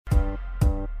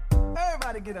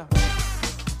Everybody get up.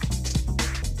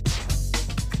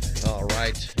 All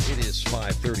right, it is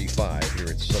 5:35 here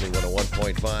at Sunny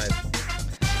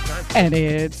 101.5. And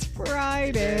it's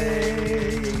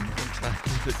Friday. Time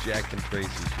for the Jack and Tracy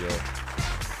Show.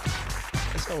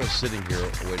 As I was sitting here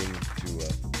waiting to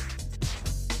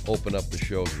open up the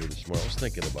show here this morning, I was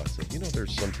thinking about something. You know,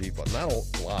 there's some people, not a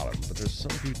lot of them, but there's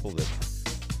some people that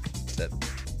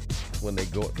when they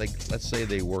go, let's say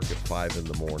they work at 5 in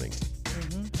the morning,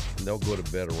 and they'll go to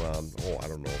bed around,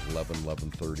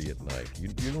 11:30 at night. You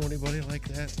know anybody like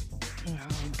that? Oh,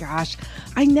 gosh.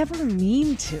 I never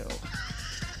mean to.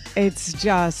 It's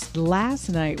just last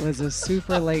night was a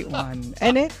super late one.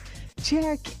 And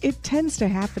Jack, it tends to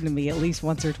happen to me at least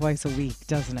once or twice a week,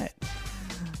 doesn't it?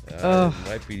 It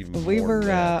might be more we than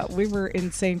that. were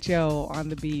in St. Joe on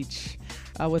the beach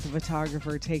with a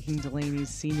photographer taking Delaney's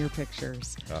senior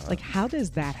pictures. Like, how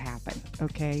does that happen?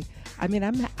 Okay, I mean,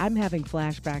 I'm having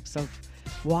flashbacks of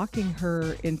walking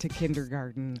her into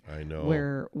kindergarten. I know.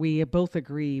 Where we both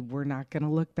agree we're not going to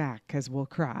look back because we'll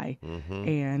cry.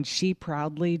 And she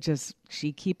proudly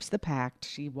she keeps the pact.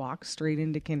 She walks straight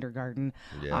into kindergarten.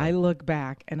 Yeah. I look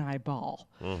back and I bawl.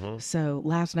 So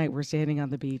last night we're standing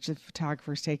on the beach. The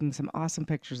photographer's taking some awesome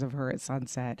pictures of her at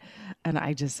sunset. And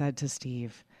I just said to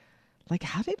Steve, like,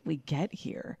 how did we get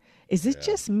here? Is it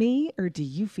just me, or do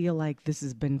you feel like this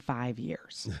has been 5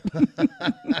 years?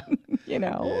 You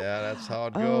know? Yeah, that's how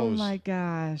it goes. Oh, my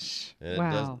gosh. And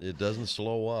wow. it doesn't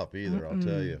slow up either, I'll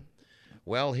tell you.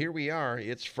 Well, here we are.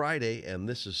 It's Friday, and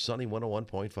this is Sunny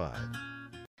 101.5.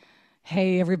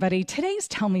 Hey, everybody. Today's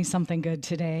Tell Me Something Good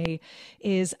today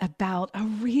is about a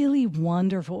really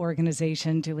wonderful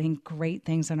organization doing great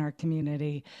things in our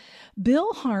community.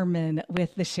 Bill Harmon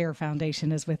with the Share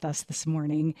Foundation is with us this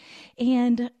morning,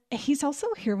 and he's also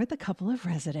here with a couple of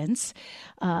residents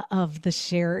of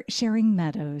the Sharing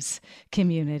Meadows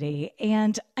community.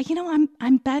 And, you know,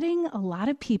 I'm betting a lot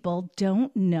of people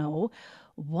don't know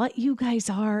what you guys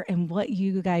are and what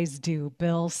you guys do,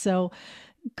 Bill. So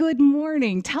good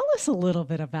morning. Tell us a little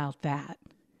bit about that.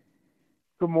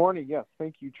 Good morning. Yes,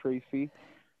 thank you, Tracy.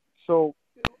 So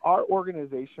our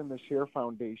organization, the Share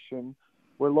Foundation,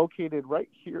 we're located right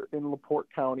here in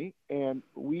LaPorte County, and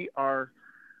we are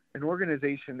an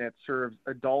organization that serves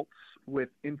adults with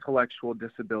intellectual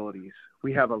disabilities.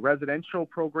 We have a residential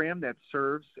program that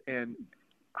serves and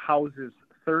houses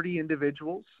 30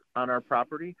 individuals on our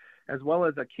property, as well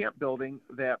as a camp building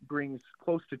that brings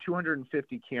close to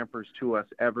 250 campers to us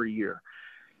every year.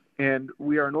 And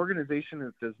we are an organization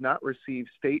that does not receive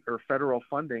state or federal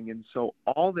funding. And so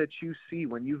all that you see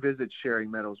when you visit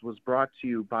Sharing Meadows was brought to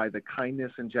you by the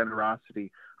kindness and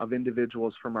generosity of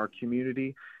individuals from our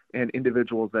community and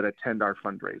individuals that attend our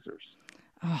fundraisers.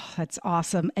 Oh, that's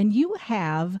awesome. And you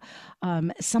have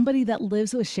somebody that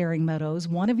lives with Sharing Meadows,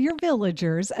 one of your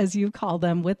villagers, as you call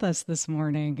them, with us this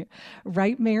morning.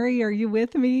 Right, Mary? Are you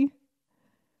with me?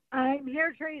 I'm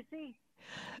here, Tracy.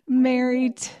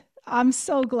 Mary, I'm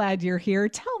so glad you're here.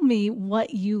 Tell me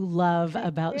what you love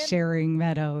about Sharing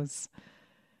Meadows.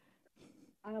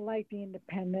 I like the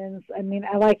independence. I mean,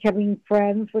 I like having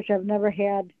friends, which I've never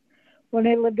had. When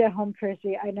I lived at home,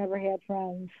 Tracy, I never had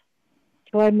friends.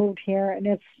 So I moved here, and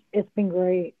it's been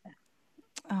great.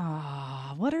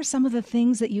 What are some of the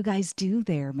things that you guys do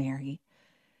there, Mary?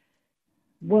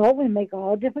 Well, we make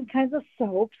all different kinds of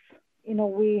soaps. You know,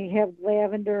 we have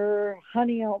lavender,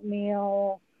 honey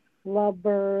oatmeal,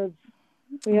 lovebirds.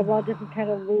 We have all different kind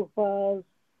of loofahs.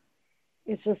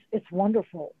 It's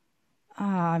wonderful.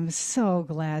 I'm so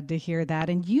glad to hear that.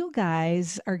 And you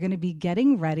guys are going to be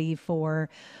getting ready for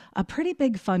a pretty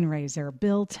big fundraiser.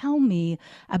 Bill, tell me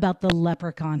about the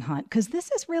leprechaun hunt, because this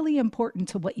is really important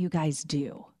to what you guys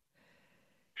do.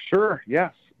 Sure,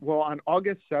 yes. Well, on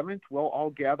August 7th, we'll all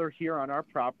gather here on our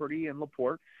property in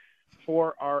LaPorte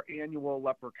for our annual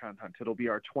leprechaun hunt. It'll be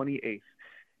our 28th.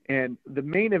 And the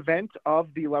main event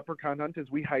of the leprechaun hunt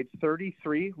is we hide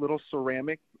 33 little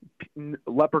ceramic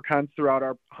leprechauns throughout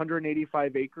our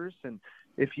 185 acres. And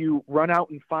if you run out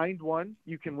and find one,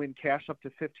 you can win cash up to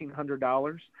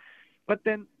 $1,500. But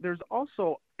then there's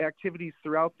also activities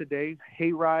throughout the day,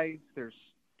 hay rides, there's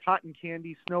cotton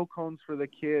candy, snow cones for the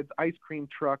kids, ice cream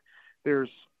truck, there's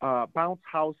bounce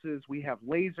houses, we have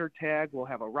laser tag, we'll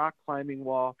have a rock climbing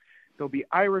wall, there'll be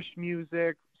Irish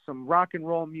music, some rock and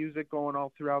roll music going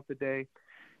all throughout the day,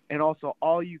 and also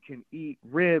all you can eat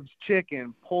ribs,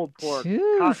 chicken, pulled pork,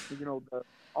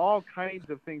 all kinds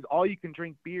of things. All you can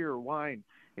drink beer or wine,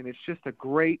 and it's just a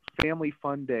great family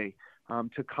fun day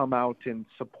to come out and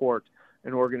support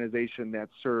an organization that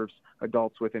serves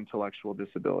adults with intellectual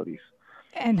disabilities.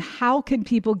 And how can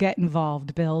people get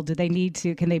involved, Bill? Do they need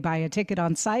to, can they buy a ticket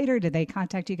on site or do they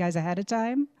contact you guys ahead of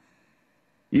time?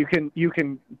 You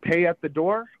can pay at the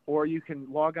door, or you can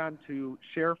log on to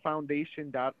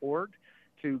sharefoundation.org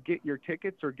to get your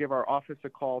tickets, or give our office a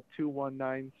call,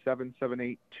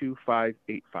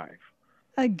 219-778-2585.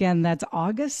 Again, that's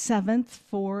August 7th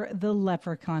for the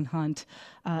Leprechaun Hunt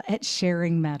at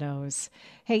Sharing Meadows.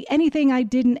 Hey, anything I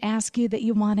didn't ask you that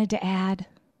you wanted to add?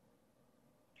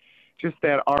 Just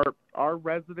that our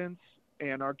residents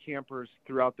and our campers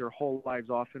throughout their whole lives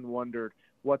often wondered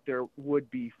what there would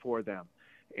be for them.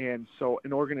 And so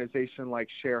an organization like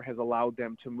Share has allowed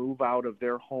them to move out of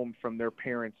their home from their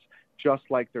parents, just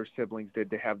like their siblings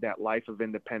did, to have that life of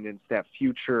independence, that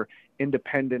future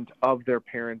independent of their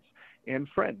parents and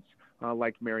friends,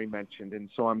 like Mary mentioned. And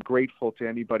so I'm grateful to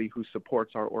anybody who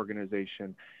supports our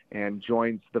organization and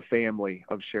joins the family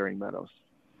of Sharing Meadows.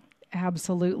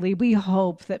 Absolutely. We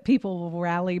hope that people will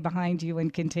rally behind you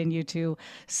and continue to.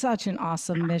 Such an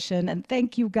awesome mission. And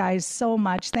thank you guys so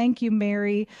much. Thank you,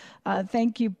 Mary.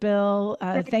 Thank you, Bill.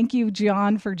 Thank you,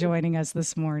 John, for joining us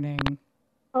this morning.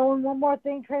 Oh, and one more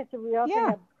thing, Tracy. We also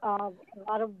have a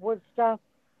lot of wood stuff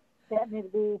that need to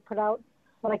be put out.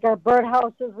 Like our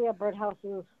birdhouses, we have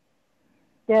birdhouses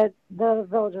that the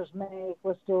villagers make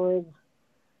with stewards.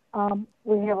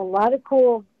 We have a lot of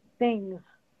cool things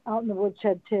out in the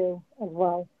woodshed too, as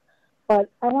well.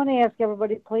 But I want to ask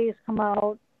everybody, please come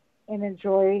out and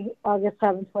enjoy August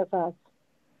 7th with us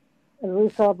as we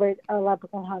celebrate our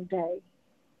Leprechaun Hunt Day.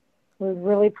 We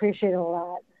really appreciate it a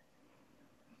lot.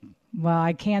 Well,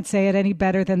 I can't say it any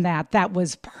better than that. That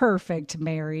was perfect,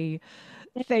 Mary.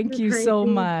 Thank you so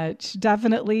much.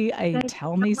 Definitely a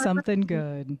Tell Me Something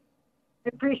Good. I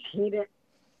appreciate it.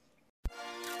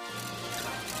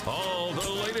 All the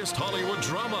latest Hollywood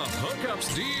drama,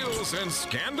 hookups, deals, and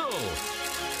scandal.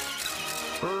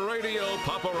 Radio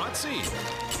Paparazzi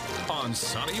on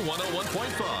Sunny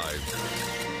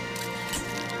 101.5.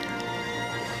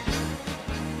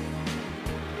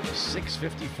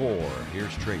 6:54.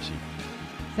 Here's Tracy.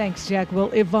 Thanks, Jack. Well,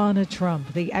 Ivana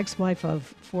Trump, the ex-wife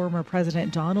of former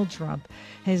President Donald Trump,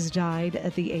 has died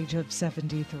at the age of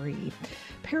 73.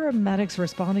 Paramedics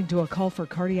responding to a call for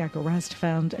cardiac arrest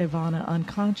found Ivana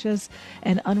unconscious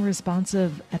and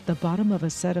unresponsive at the bottom of a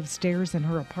set of stairs in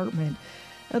her apartment.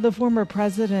 The former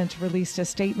president released a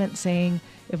statement saying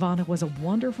Ivana was a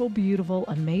wonderful, beautiful,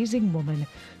 amazing woman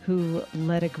who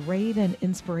led a great and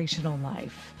inspirational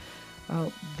life.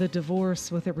 The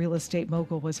divorce with a real estate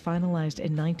mogul was finalized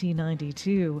in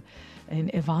 1992,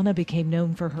 and Ivana became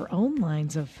known for her own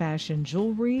lines of fashion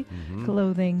jewelry,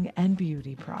 clothing, and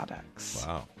beauty products.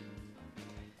 Wow.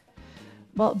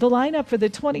 Well, the lineup for the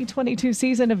 2022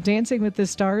 season of Dancing with the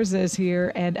Stars is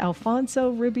here, and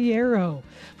Alfonso Ribeiro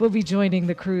will be joining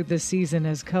the crew this season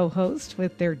as co-host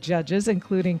with their judges,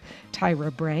 including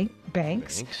Tyra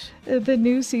Banks. The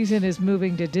new season is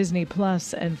moving to Disney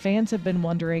Plus, and fans have been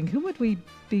wondering who would we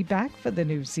be back for the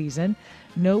new season.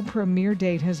 No premiere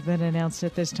date has been announced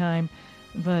at this time,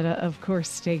 but of course,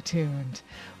 stay tuned.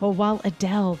 Well, while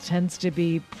Adele tends to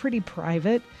be pretty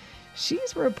private,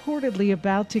 she's reportedly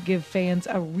about to give fans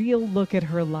a real look at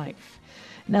her life.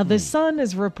 Now, The Sun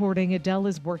is reporting Adele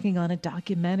is working on a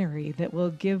documentary that will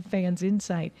give fans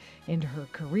insight into her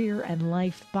career and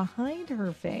life behind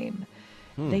her fame.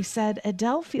 They said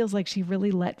Adele feels like she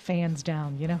really let fans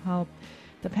down. You know how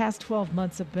the past 12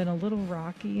 months have been a little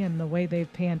rocky in the way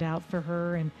they've panned out for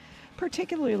her, and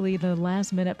particularly the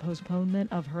last-minute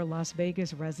postponement of her Las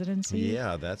Vegas residency.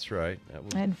 Yeah, that's right.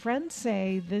 And friends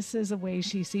say this is a way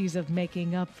she sees of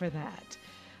making up for that.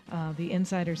 The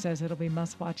Insider says it'll be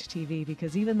must-watch TV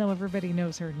because even though everybody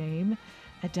knows her name,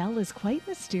 Adele is quite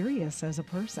mysterious as a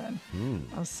person.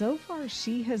 So far,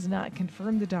 she has not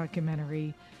confirmed the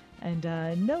documentary, and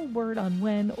no word on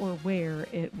when or where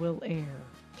it will air.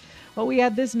 Well, we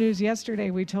had this news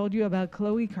yesterday. We told you about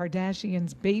Khloe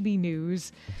Kardashian's baby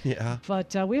news. Yeah.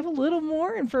 But we have a little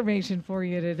more information for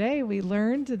you today. We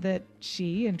learned that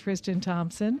she and Tristan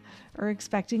Thompson are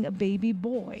expecting a baby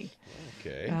boy.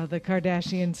 Okay. The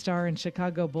Kardashian star and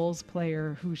Chicago Bulls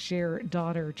player who share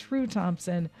daughter True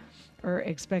Thompson are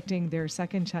expecting their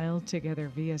second child together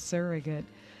via surrogate.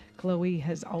 Khloe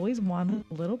has always wanted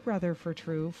a little brother for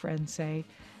True, friends say,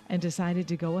 and decided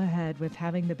to go ahead with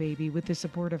having the baby with the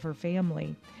support of her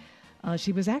family.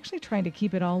 She was actually trying to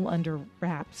keep it all under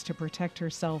wraps to protect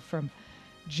herself from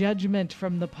judgment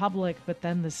from the public, but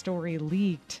then the story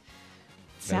leaked.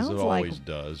 As it always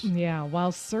does. Yeah,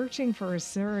 while searching for a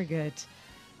surrogate,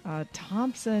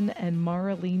 Thompson and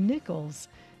Maralee Nichols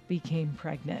became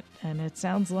pregnant. And it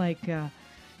sounds like,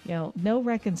 no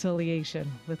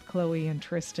reconciliation with Khloe and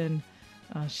Tristan.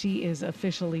 She is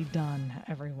officially done,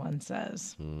 everyone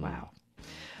says. Wow.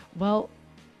 Well,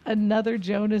 another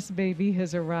Jonas baby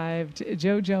has arrived.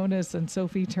 Joe Jonas and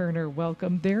Sophie Turner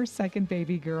welcomed their second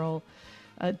baby girl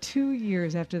 2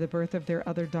 years after the birth of their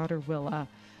other daughter, Willa.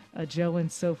 Joe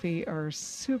and Sophie are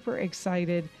super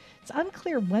excited. It's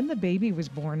unclear when the baby was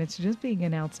born. It's just being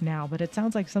announced now, but it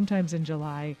sounds like sometimes in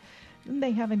July.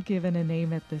 They haven't given a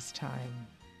name at this time.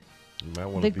 You might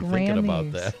want to be thinking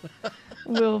about that.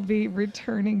 Will be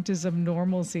returning to some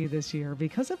normalcy this year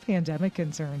because of pandemic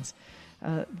concerns.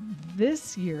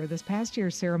 This past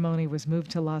year's ceremony was moved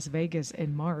to Las Vegas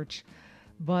in March,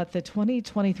 but the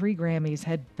 2023 Grammys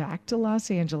head back to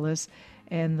Los Angeles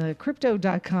and the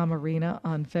Crypto.com Arena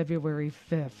on February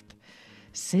 5th.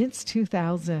 Since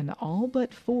 2000, all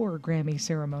but 4 Grammy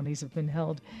ceremonies have been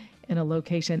held in a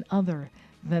location other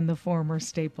than the former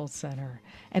Staples Center.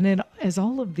 And then as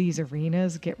all of these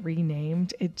arenas get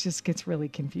renamed, it just gets really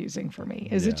confusing for me.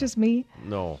 Is it just me?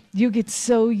 No. You get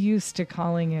so used to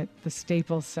calling it the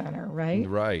Staples Center, right?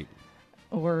 Right.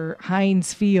 Or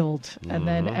Heinz Field, and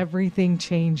then everything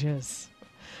changes.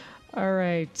 All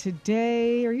right,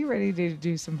 today, are you ready to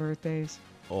do some birthdays?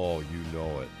 Oh, you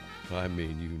know it. I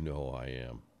mean, you know I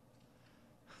am.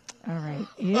 All right,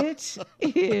 it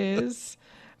is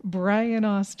Brian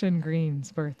Austin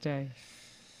Green's birthday.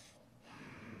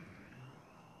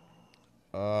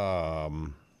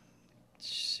 Let's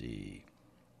see.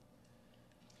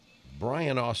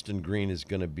 Brian Austin Green is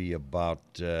going to be about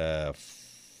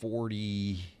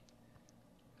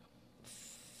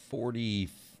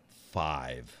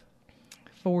 45.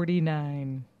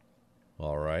 49.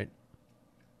 All right.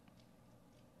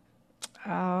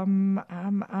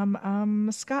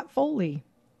 Scott Foley.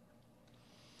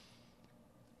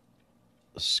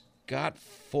 Scott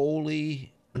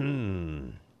Foley.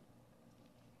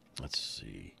 Let's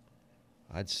see.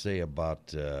 I'd say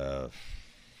about,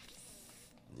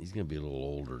 he's going to be a little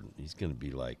older. He's going to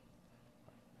be like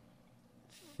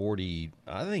 40.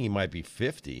 I think he might be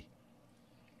 50.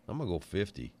 I'm going to go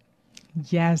 50.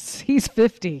 Yes, he's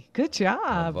 50. Good job.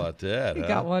 How about that? You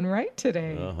got one right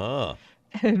today. Uh-huh.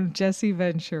 And Jesse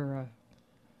Ventura.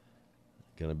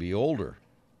 Going to be older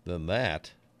than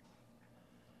that.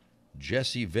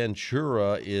 Jesse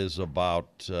Ventura is about,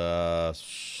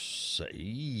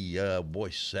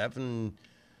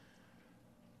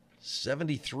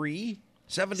 73?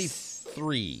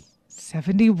 73?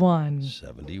 71.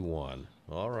 71.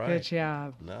 All right. Good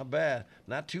job. Not bad.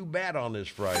 Not too bad on this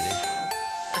Friday.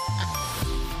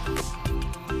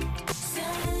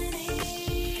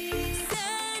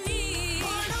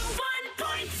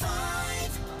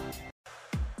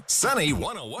 Sunny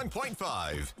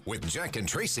 101.5 with Jack and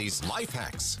Tracy's Life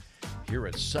Hacks. Here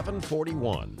at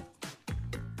 7:41.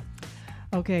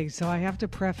 Okay, so I have to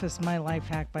preface my life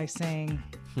hack by saying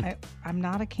I'm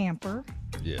not a camper.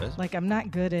 Yes. Like, I'm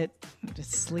not good at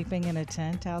just sleeping in a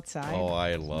tent outside. Oh,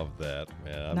 I love that,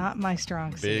 man. I'm not my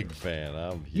strong suit. big fan.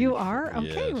 I'm huge. You are?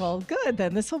 Okay, Yes. well, good.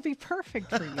 Then this will be perfect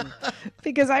for you.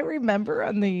 Because I remember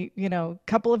on the,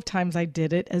 couple of times I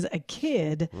did it as a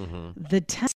kid, the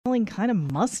tent smelling kind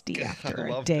of musty after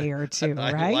a day or two,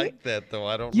 right? I like that, though.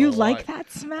 I don't know You why. like that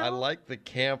smell? I like the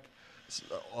camp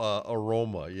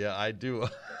aroma. Yeah, I do.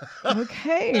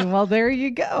 Okay, well, there you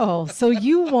go. So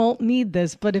you won't need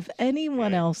this, but if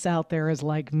anyone else out there is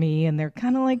like me and they're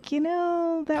kind of like,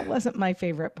 that wasn't my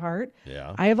favorite part,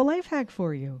 Yeah. I have a life hack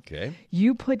for you. Okay.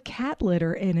 You put cat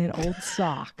litter in an old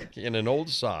sock. In an old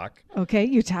sock. Okay,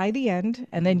 you tie the end,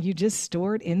 and then you just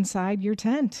store it inside your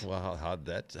tent. Well, how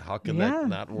can that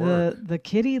not work? The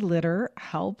kitty litter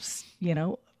helps,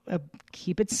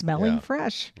 keep it smelling Yeah.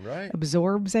 fresh. Right.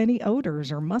 Absorbs any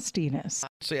odors or mustiness.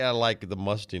 See, I like the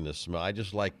mustiness smell. I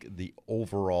just like the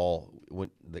overall,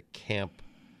 when the camp,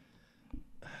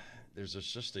 there's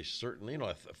just a certain,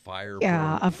 a fire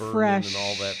Yeah, a burning fresh. and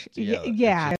all that.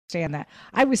 Yeah, I understand that.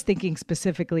 I was thinking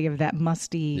specifically of that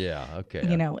musty, Yeah, okay.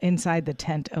 inside the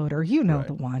tent odor. You know Right.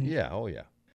 the one. Yeah, oh yeah.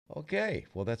 Okay,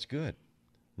 well, that's good.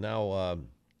 Now,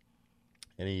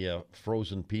 any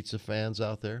frozen pizza fans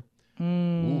out there? Ooh,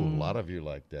 a lot of you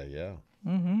like that, yeah.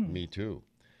 Mm-hmm. Me too.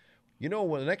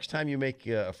 When the next time you make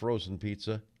a frozen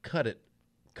pizza, cut it.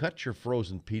 Cut your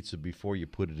frozen pizza before you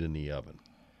put it in the oven.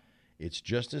 It's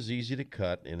just as easy to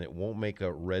cut, and it won't make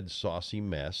a red saucy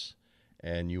mess.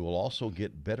 And you will also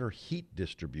get better heat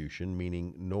distribution,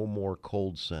 meaning no more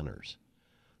cold centers.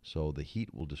 So the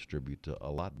heat will distribute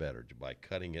a lot better by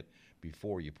cutting it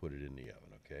before you put it in the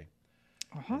oven, okay?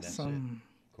 And that's it. Awesome.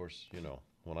 Of course,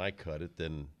 when I cut it,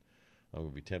 then I'm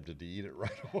going to be tempted to eat it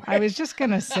right away. I was just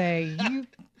going to say, You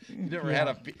never had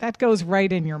a that goes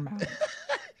right in your mouth.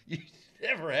 you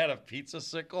never had a pizza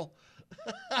sickle?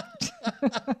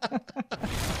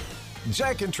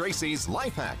 Jack and Tracy's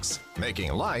Life Hacks,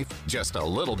 making life just a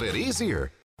little bit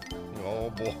easier. Oh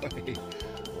boy.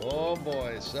 Oh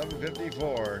boy,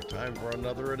 7:54. Time for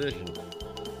another edition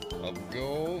of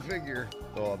Go Figure.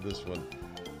 Oh, this one.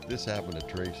 This happened to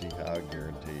Tracy, I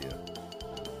guarantee you.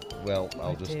 Well,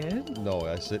 I'll just... did? No,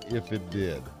 I said if it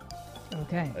did,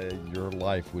 Okay. your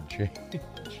life would change.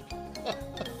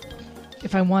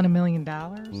 If I won $1 million?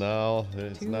 No,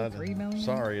 it's 2, not. 3 million?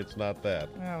 Sorry, it's not that.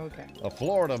 Oh, okay. A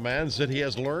Florida man said he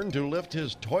has learned to lift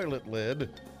his toilet lid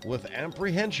with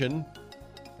apprehension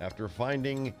after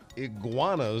finding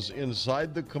iguanas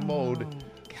inside the commode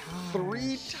Oh,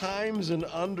 3 times in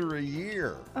under a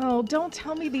year. Oh, don't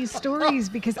tell me these stories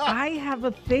because I have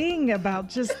a thing about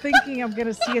just thinking I'm going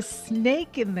to see a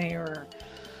snake in there.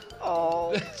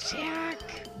 Oh, Jack.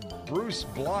 Bruce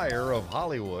Blyer of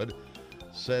Hollywood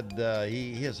said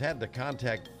he has had to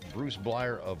contact Bruce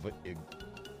Blyer of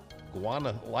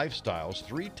Iguana Lifestyles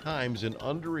 3 times in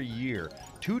under a year,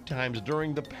 2 times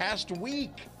during the past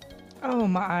week. Oh,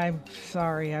 I'm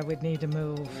sorry. I would need to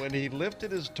move. When he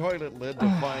lifted his toilet lid to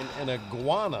find an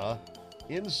iguana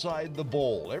inside the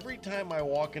bowl. Every time I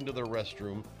walk into the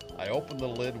restroom, I open the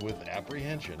lid with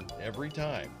apprehension every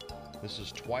time. This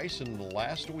is twice in the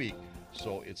last week,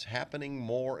 so it's happening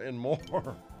more and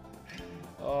more.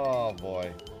 Oh,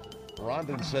 boy.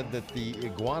 Rondon said that the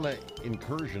iguana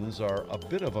incursions are a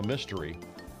bit of a mystery.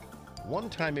 One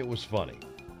time it was funny.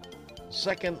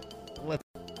 Second,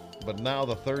 but now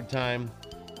the third time,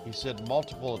 he said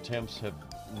multiple attempts have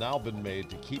now been made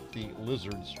to keep the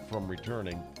lizards from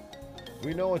returning.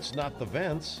 We know it's not the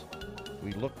vents.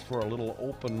 We looked for a little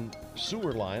open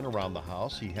sewer line around the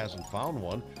house. He hasn't found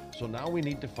one, so now we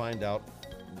need to find out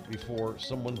before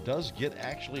someone does get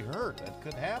actually hurt. That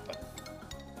could happen.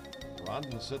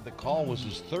 Rondon said the call was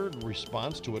his third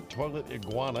response to a toilet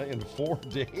iguana in 4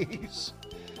 days.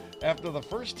 After the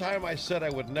first time, I said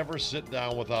I would never sit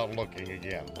down without looking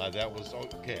again. That was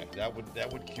okay. That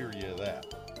would cure you of that.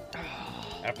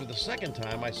 After the second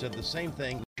time, I said the same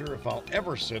thing. Not sure if I'll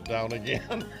ever sit down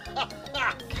again.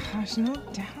 Gosh, no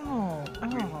doubt.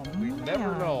 Oh, We man.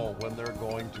 never know when they're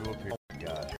going to appear. Oh, my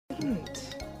God.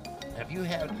 Right. Have you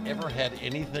ever had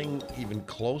anything even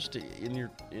close to in your?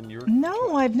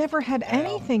 No, I've never had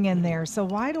anything in there. So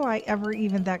why do I ever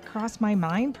even that cross my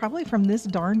mind? Probably from this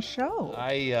darn show.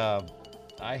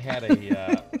 I had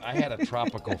a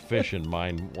tropical fish in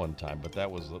mine one time, but that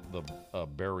was the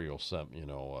burial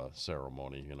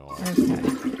ceremony. Okay.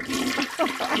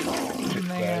 Oh,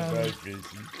 man.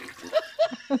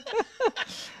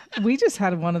 We just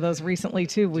had one of those recently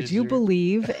too. Would Did you you?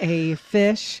 believe a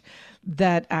fish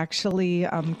that actually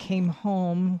came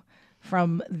home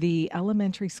from the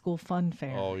elementary school fun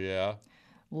fair? Oh yeah.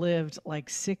 Lived like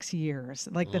 6 years.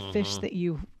 Like the fish that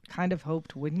you kind of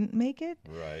hoped wouldn't make it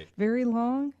Right. very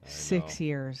long. I 6 know.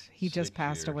 years. He 6 just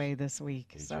passed years. away this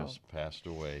week. He so just passed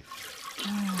away.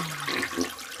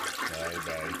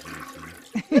 Bye,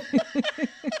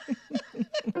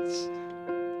 Casey.